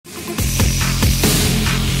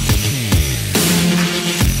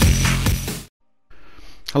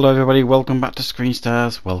Hello everybody, welcome back to Screen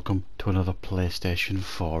Stars, welcome to another PlayStation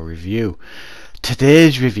 4 review.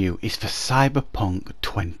 Today's review is for Cyberpunk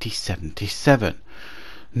 2077.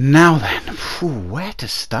 Now then, where to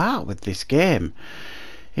start with this game?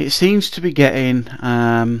 It seems to be getting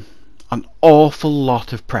an awful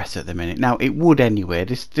lot of press at the minute. Now it would anyway,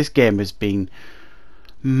 this game has been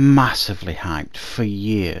massively hyped for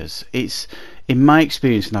years. It's, in my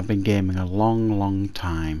experience, and I've been gaming a long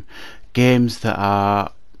time, games that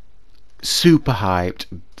are super hyped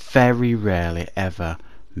very rarely ever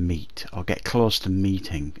meet or get close to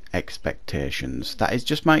meeting expectations. That is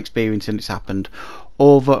just my experience, and it's happened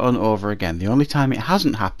over and over again. The only time it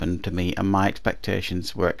hasn't happened to me and my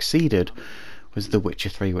expectations were exceeded was The Witcher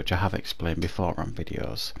 3, which I have explained before on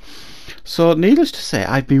videos. So needless to say,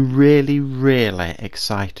 I've been really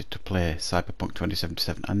excited to play Cyberpunk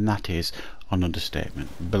 2077, and that is an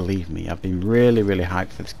understatement. Believe me, I've been really hyped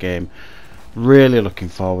for this game. Really looking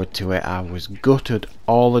forward to it. I was gutted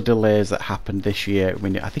all the delays that happened this year.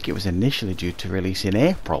 I think it was initially due to release in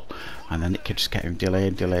April, and then it just kept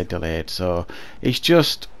delayed. So it's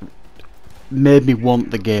just made me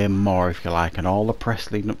want the game more, if you like, and all the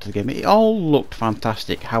press leading up to the game. It all looked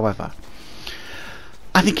fantastic. However,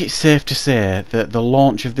 I think it's safe to say that the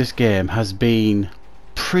launch of this game has been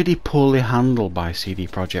pretty poorly handled by CD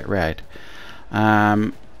Projekt Red.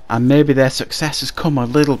 And maybe their success has come a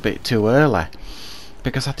little bit too early,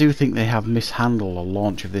 because I do think they have mishandled the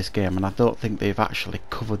launch of this game, and I don't think they've actually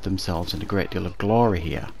covered themselves in a great deal of glory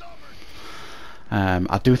here.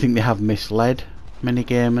 I do think they have misled many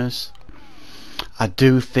gamers. I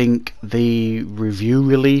do think the review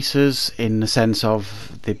releases, in the sense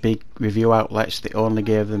of the big review outlets, they only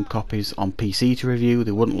gave them copies on PC to review.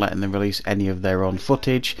 They wouldn't let them release any of their own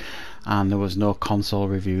footage, and there was no console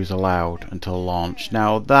reviews allowed until launch.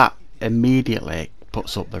 Now that immediately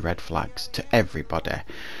puts up the red flags to everybody.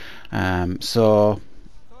 So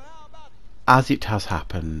as it has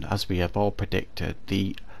happened, as we have all predicted,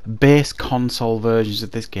 the base console versions of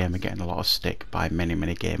this game are getting a lot of stick by many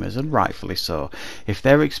gamers, and rightfully so. If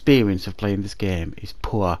their experience of playing this game is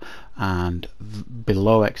poor and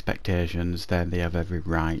below expectations, then they have every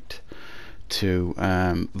right to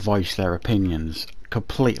voice their opinions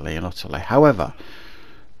completely and utterly. However,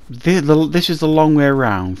 this is the long way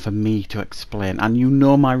around for me to explain, and you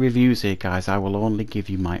know my reviews here, guys. I will only give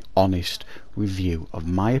you my honest review of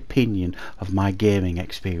my opinion of my gaming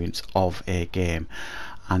experience of a game.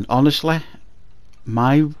 And honestly,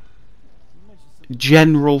 my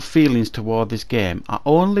general feelings toward this game are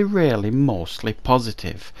only really mostly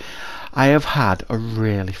positive. I have had a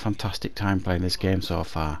really fantastic time playing this game so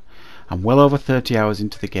far. I'm well over 30 hours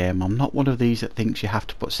into the game. I'm not one of these that thinks you have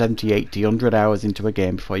to put 70, 80, 100 hours into a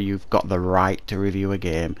game before you've got the right to review a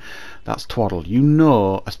game. That's twaddle. You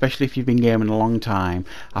know, especially if you've been gaming a long time,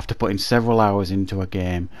 after putting several hours into a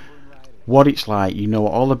game, what it's like. You know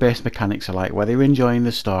what all the base mechanics are like, whether you're enjoying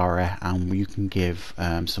the story, and you can give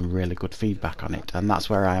some really good feedback on it. And that's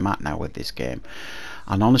where I am at now with this game.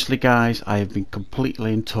 And honestly, guys, I have been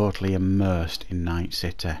completely and totally immersed in Night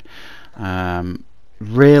City.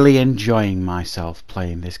 Really enjoying myself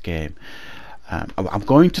playing this game. I'm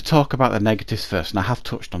going to talk about the negatives first, and I have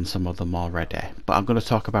touched on some of them already, but I'm going to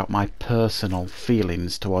talk about my personal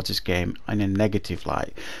feelings towards this game in a negative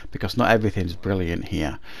light, because not everything's brilliant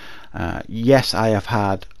here. Yes, I have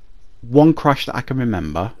had one crash that I can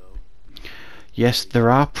remember. Yes, there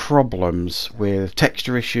are problems with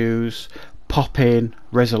texture issues, pop-in,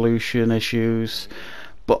 resolution issues,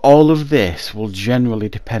 but all of this will generally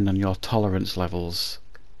depend on your tolerance levels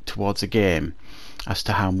towards a game as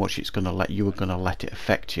to how much it's going to let it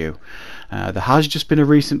affect you. There has just been a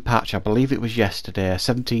recent patch, I believe it was yesterday, a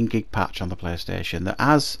 17 gig patch on the PlayStation that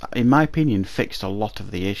has, in my opinion, fixed a lot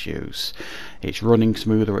of the issues. It's running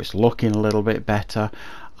smoother, it's looking a little bit better.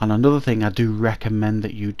 And another thing I do recommend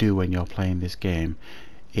that you do when you're playing this game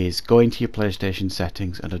is go into your PlayStation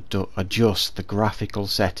settings and adjust the graphical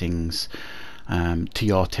settings to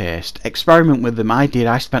your taste. Experiment with them.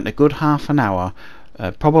 I spent a good half an hour,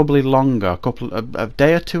 probably longer, a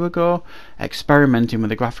day or two ago, experimenting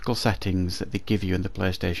with the graphical settings that they give you in the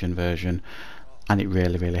PlayStation version, and it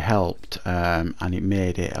really helped, and it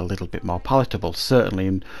made it a little bit more palatable. Certainly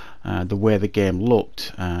in the way the game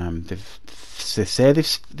looked. They say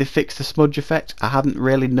they've fixed the smudge effect. I hadn't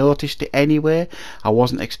really noticed it anyway. I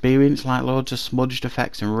wasn't experienced like loads of smudged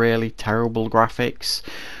effects and really terrible graphics.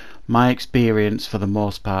 My experience for the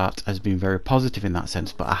most part has been very positive in that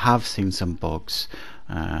sense, but I have seen some bugs.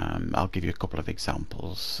 I'll give you a couple of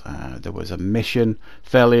examples. There was a mission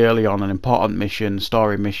fairly early on, an important mission,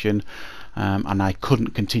 story mission, and I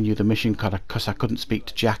couldn't continue the mission because I couldn't speak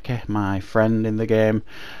to Jackie, my friend in the game.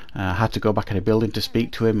 I had to go back in the building to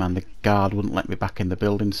speak to him, and the guard wouldn't let me back in the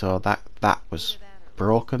building, so that was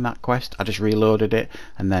broken, that quest. I just reloaded it,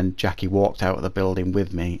 and then Jackie walked out of the building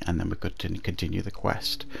with me, and then we could continue the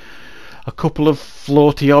quest. A couple of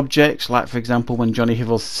floaty objects, like for example when Johnny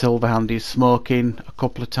Hibble's Silverhand is smoking a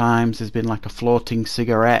couple of times, there's been like a floating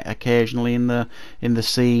cigarette occasionally in the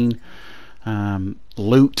scene.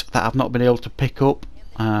 Loot that I've not been able to pick up,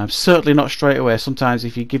 certainly not straight away. Sometimes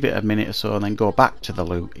if you give it a minute or so and then go back to the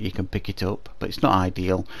loot, you can pick it up, but it's not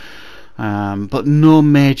ideal. But no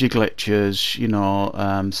major glitches, you know.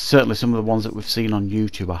 Certainly some of the ones that we've seen on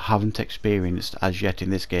YouTube I haven't experienced as yet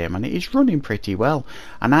in this game, and it is running pretty well.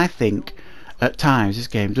 And I think at times this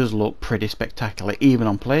game does look pretty spectacular, even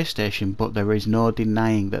on PlayStation, but there is no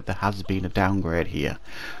denying that there has been a downgrade here.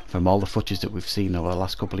 From all the footage that we've seen over the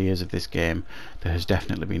last couple of years of this game, there has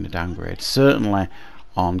definitely been a downgrade. Certainly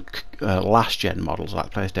on last gen models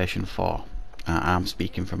like PlayStation 4. I'm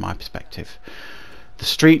speaking from my perspective. The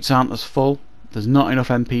streets aren't as full. There's not enough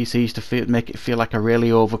NPCs to make it feel like a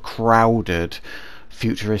really overcrowded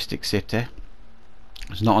futuristic city.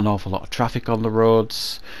 There's not an awful lot of traffic on the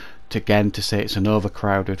roads to say it's an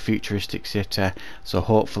overcrowded futuristic city. So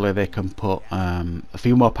hopefully they can put a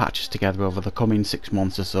few more patches together over the coming 6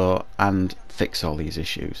 months or so and fix all these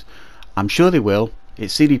issues. I'm sure they will.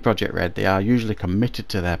 It's CD Projekt Red. They are usually committed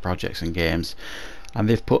to their projects and games, and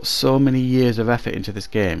they've put so many years of effort into this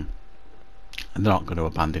game, and they're not going to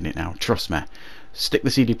abandon it now. Trust me. Stick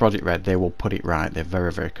with CD Projekt Red, they will put it right. They're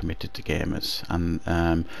very, very committed to gamers.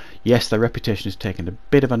 And yes, their reputation has taken a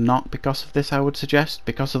bit of a knock because of this, I would suggest,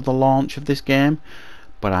 because of the launch of this game,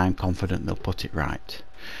 but I'm confident they'll put it right.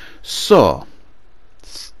 So,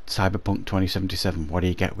 Cyberpunk 2077, what do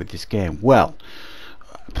you get with this game? Well,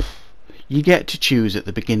 you get to choose at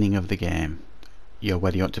the beginning of the game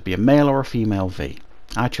whether you want to be a male or a female V.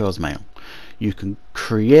 I chose male. You can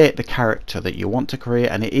create the character that you want to create,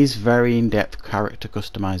 and it is very in-depth character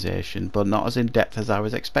customization, but not as in-depth as I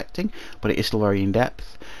was expecting, but it is still very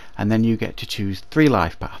in-depth. And then you get to choose 3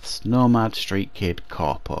 life paths: Nomad, Street Kid,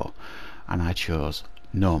 Corpo, and I chose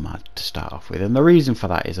Nomad to start off with. And the reason for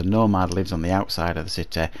that is a Nomad lives on the outside of the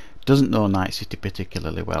city, doesn't know Night City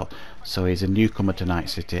particularly well, so he's a newcomer to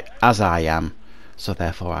Night City, as I am, so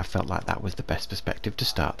therefore I felt like that was the best perspective to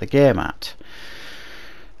start the game at.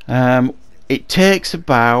 It takes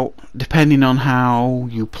about, depending on how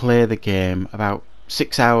you play the game, about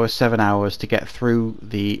 6 hours, 7 hours to get through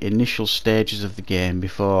the initial stages of the game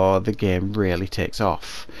before the game really takes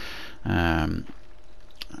off. And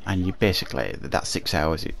you basically, that 6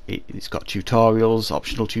 hours, it's got tutorials,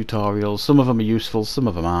 optional tutorials. Some of them are useful, some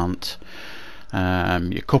of them aren't.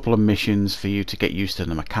 A couple of missions for you to get used to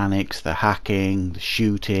the mechanics, the hacking, the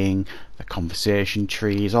shooting, the conversation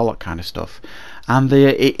trees, all that kind of stuff. And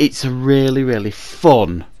it's a really, really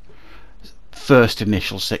fun first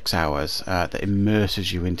initial 6 hours that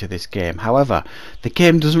immerses you into this game. However, the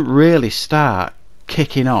game doesn't really start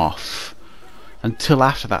kicking off until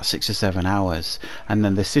after that 6 or 7 hours, and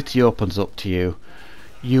then the city opens up to you.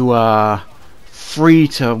 You are free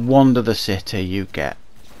to wander the city. You get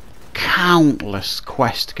countless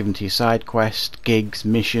quests given to you, side quests, gigs,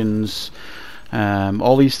 missions,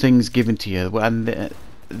 all these things given to you. And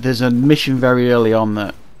there's a mission very early on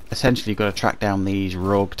that essentially you've got to track down these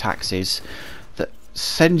rogue taxis that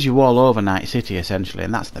sends you all over Night City essentially,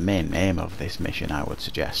 and that's the main aim of this mission, I would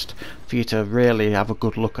suggest, for you to really have a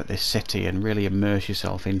good look at this city and really immerse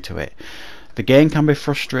yourself into it. The game can be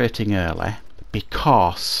frustrating early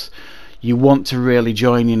because you want to really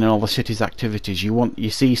join in all the city's activities. You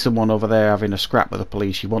see someone over there having a scrap with the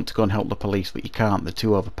police, you want to go and help the police, but you can't, they're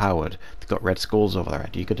too overpowered, they've got red skulls over their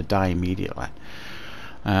head, you're going to die immediately.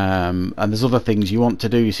 And there's other things you want to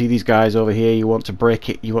do. You see these guys over here, you want to break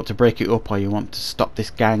it up, or you want to stop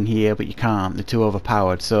this gang here, but you can't, they're too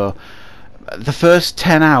overpowered. So the first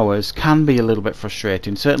 10 hours can be a little bit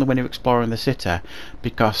frustrating, certainly when you're exploring the city,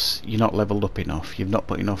 because you're not leveled up enough, you've not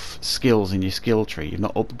put enough skills in your skill tree, you've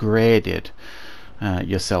not upgraded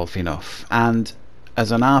yourself enough. And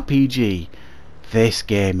as an RPG, this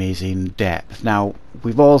game is in depth. Now,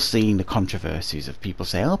 we've all seen the controversies of people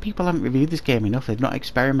saying, oh, people haven't reviewed this game enough, they've not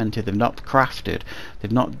experimented, they've not crafted,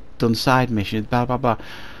 they've not done side missions, blah blah blah.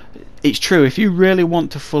 It's true. If you really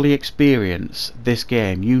want to fully experience this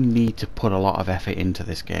game, you need to put a lot of effort into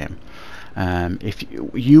this game. If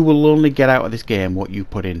you will only get out of this game what you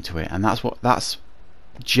put into it, and that's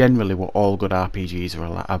generally what all good RPGs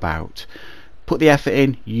are about. Put the effort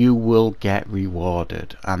in, you will get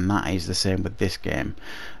rewarded, and that is the same with this game.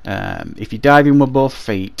 If you dive in with both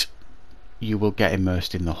feet, you will get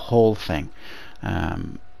immersed in the whole thing.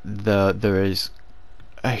 There is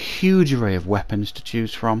a huge array of weapons to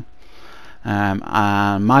choose from.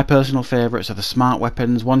 And my personal favourites are the smart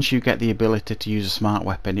weapons. Once you get the ability to use a smart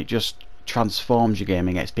weapon, it just transforms your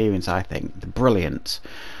gaming experience, I think. They're brilliant.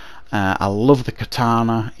 I love the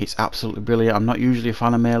katana, it's absolutely brilliant. I'm not usually a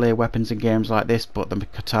fan of melee weapons in games like this, but the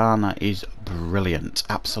katana is brilliant.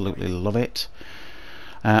 Absolutely love it.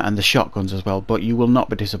 And the shotguns as well, but you will not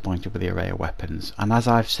be disappointed with the array of weapons. And as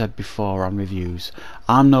I've said before on reviews,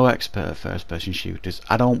 I'm no expert at first person shooters.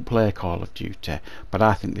 I don't play Call of Duty, but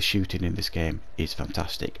I think the shooting in this game is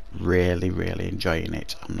fantastic. Really enjoying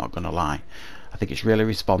it, I'm not going to lie. I think it's really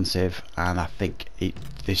responsive, and I think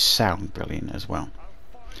they sound brilliant as well.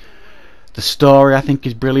 The story I think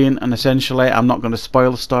is brilliant, and essentially, I'm not going to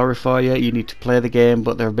spoil the story for you. You need to play the game,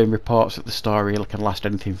 but there have been reports that the story can last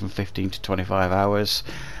anything from 15 to 25 hours.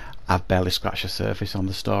 I've barely scratched the surface on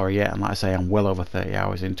the story yet, and like I say, I'm well over 30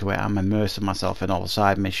 hours into it. I'm immersing myself in all the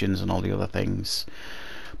side missions and all the other things.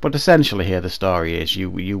 But essentially here the story is you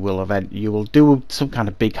will do some kind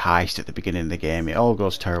of big heist at the beginning of the game. It all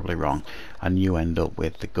goes terribly wrong, and you end up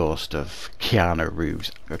with the ghost of Keanu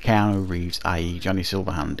Reeves, i.e. Johnny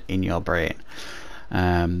Silverhand, in your brain.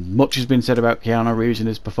 Much has been said about Keanu Reeves and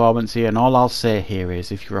his performance here, and all I'll say here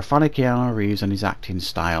is if you're a fan of Keanu Reeves and his acting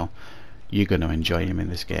style, you're going to enjoy him in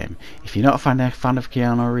this game. If you're not a fan of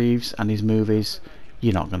Keanu Reeves and his movies,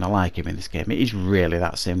 you're not going to like him in this game. It is really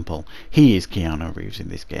that simple. He is Keanu Reeves in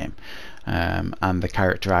this game, and the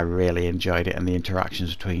character, I really enjoyed it, and the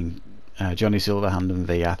interactions between Johnny Silverhand and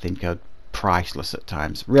V, I think, are priceless at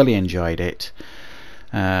times. Really enjoyed it.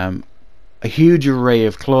 A huge array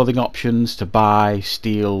of clothing options to buy,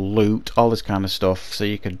 steal, loot, all this kind of stuff, so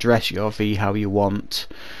you can dress your V how you want,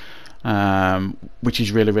 which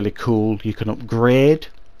is really cool. You can upgrade.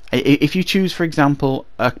 If you choose, for example,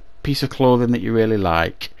 a piece of clothing that you really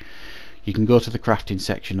like, you can go to the crafting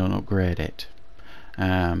section and upgrade it,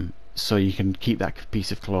 so you can keep that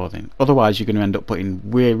piece of clothing. Otherwise you're going to end up putting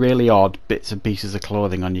really odd bits and pieces of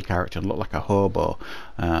clothing on your character and look like a hobo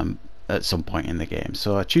at some point in the game.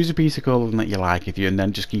 So choose a piece of clothing that you like and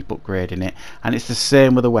then just keep upgrading it. And it's the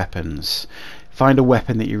same with the weapons. Find a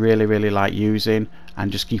weapon that you really like using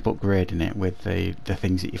and just keep upgrading it with the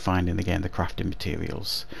things that you find in the game, the crafting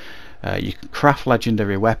materials. You can craft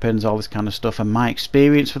legendary weapons, all this kind of stuff, and my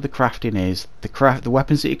experience with the crafting is the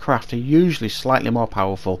weapons that you craft are usually slightly more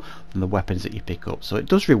powerful than the weapons that you pick up, so it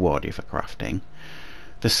does reward you for crafting.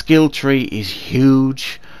 The skill tree is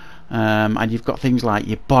huge, and you've got things like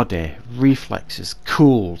your body, reflexes,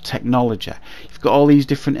 cool, technology. You've got all these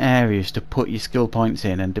different areas to put your skill points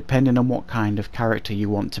in, and depending on what kind of character you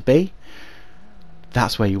want to be,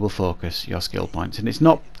 that's where you will focus your skill points, and it's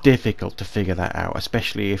not difficult to figure that out,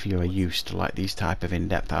 especially if you're used to like these type of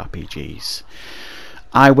in-depth RPGs.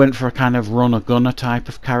 I went for a kind of runner-gunner type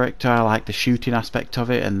of character. I like the shooting aspect of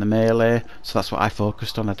it and the melee, so that's what I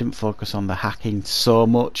focused on. I didn't focus on the hacking so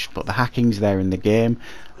much, but the hacking's there in the game,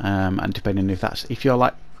 and depending if you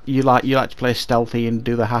like to play stealthy and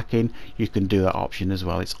do the hacking, you can do that option as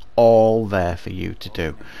well. It's all there for you to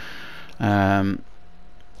do.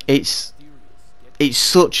 It's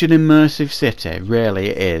such an immersive city, really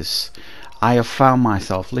it is. I have found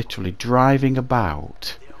myself literally driving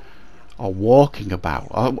about or walking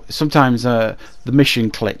about. Sometimes the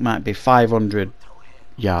mission click might be 500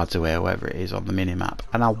 yards away, or wherever it is on the minimap,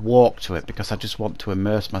 and I'll walk to it because I just want to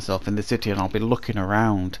immerse myself in the city, and I'll be looking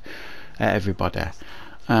around at everybody.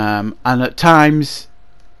 And at times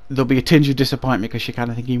there'll be a tinge of disappointment because you're kind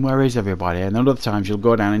of thinking, where is everybody? And then other times you'll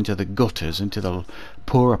go down into the gutters, into the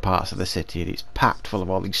poorer parts of the city, and it's packed full of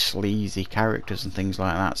all these sleazy characters and things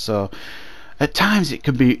like that. So at times it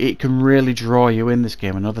can really draw you in this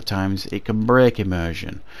game, and other times it can break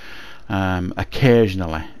immersion.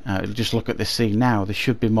 Occasionally, just look at this scene now. There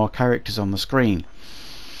should be more characters on the screen,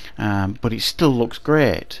 but it still looks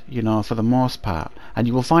great, you know, for the most part. And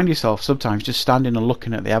you will find yourself sometimes just standing and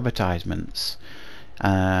looking at the advertisements,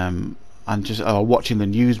 and just watching the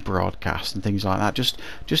news broadcast and things like that,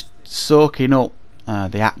 just soaking up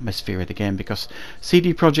the atmosphere of the game, because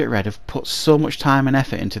CD Projekt Red have put so much time and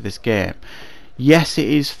effort into this game. Yes, it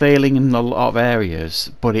is failing in a lot of areas,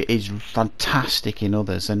 but it is fantastic in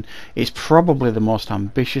others, and it's probably the most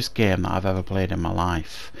ambitious game that I've ever played in my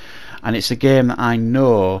life. And it's a game that I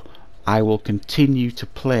know I will continue to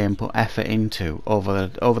play and put effort into over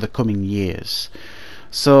the coming years.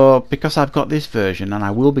 So because I've got this version and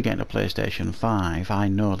I will be getting a PlayStation 5, I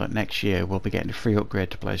know that next year we'll be getting a free upgrade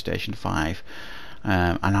to PlayStation 5,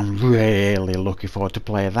 and I'm really looking forward to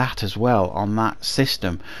play that as well on that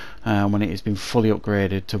system when it has been fully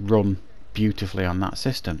upgraded to run beautifully on that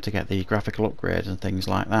system to get the graphical upgrades and things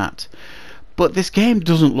like that. But this game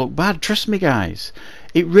doesn't look bad, trust me guys,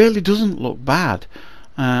 it really doesn't look bad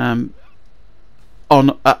on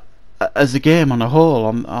as a game on a whole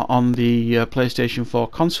on the PlayStation 4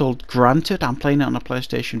 console. Granted, I'm playing it on a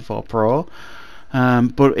PlayStation 4 Pro,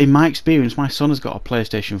 but in my experience, my son has got a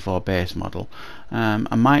PlayStation 4 base model, and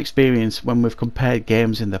my experience when we've compared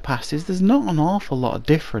games in the past is there's not an awful lot of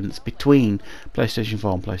difference between PlayStation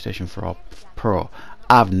 4 and PlayStation 4 Pro.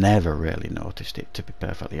 I've never really noticed it, to be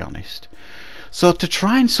perfectly honest. So to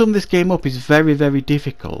try and sum this game up is very, very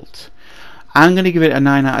difficult. I'm going to give it a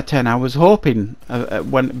 9 out of 10. I was hoping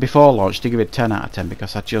before launch to give it 10 out of 10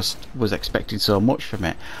 because I just was expecting so much from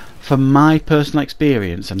it. For my personal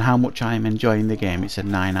experience and how much I am enjoying the game, it's a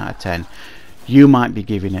 9 out of 10. You might be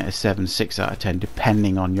giving it a 7, 6 out of 10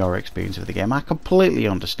 depending on your experience with the game. I completely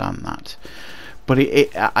understand that. But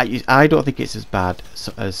I don't think it's as bad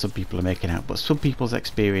as some people are making out. But some people's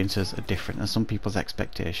experiences are different and some people's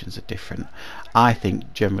expectations are different. I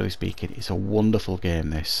think, generally speaking, it's a wonderful game,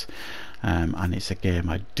 this. And it's a game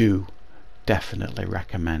I do definitely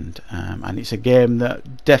recommend, and it's a game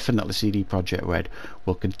that definitely CD Projekt Red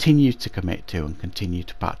will continue to commit to and continue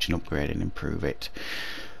to patch and upgrade and improve it.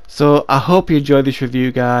 So I hope you enjoyed this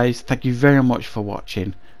review guys. Thank you very much for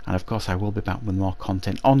watching, and of course I will be back with more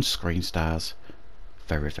content on Screen Stars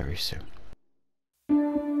very, very soon.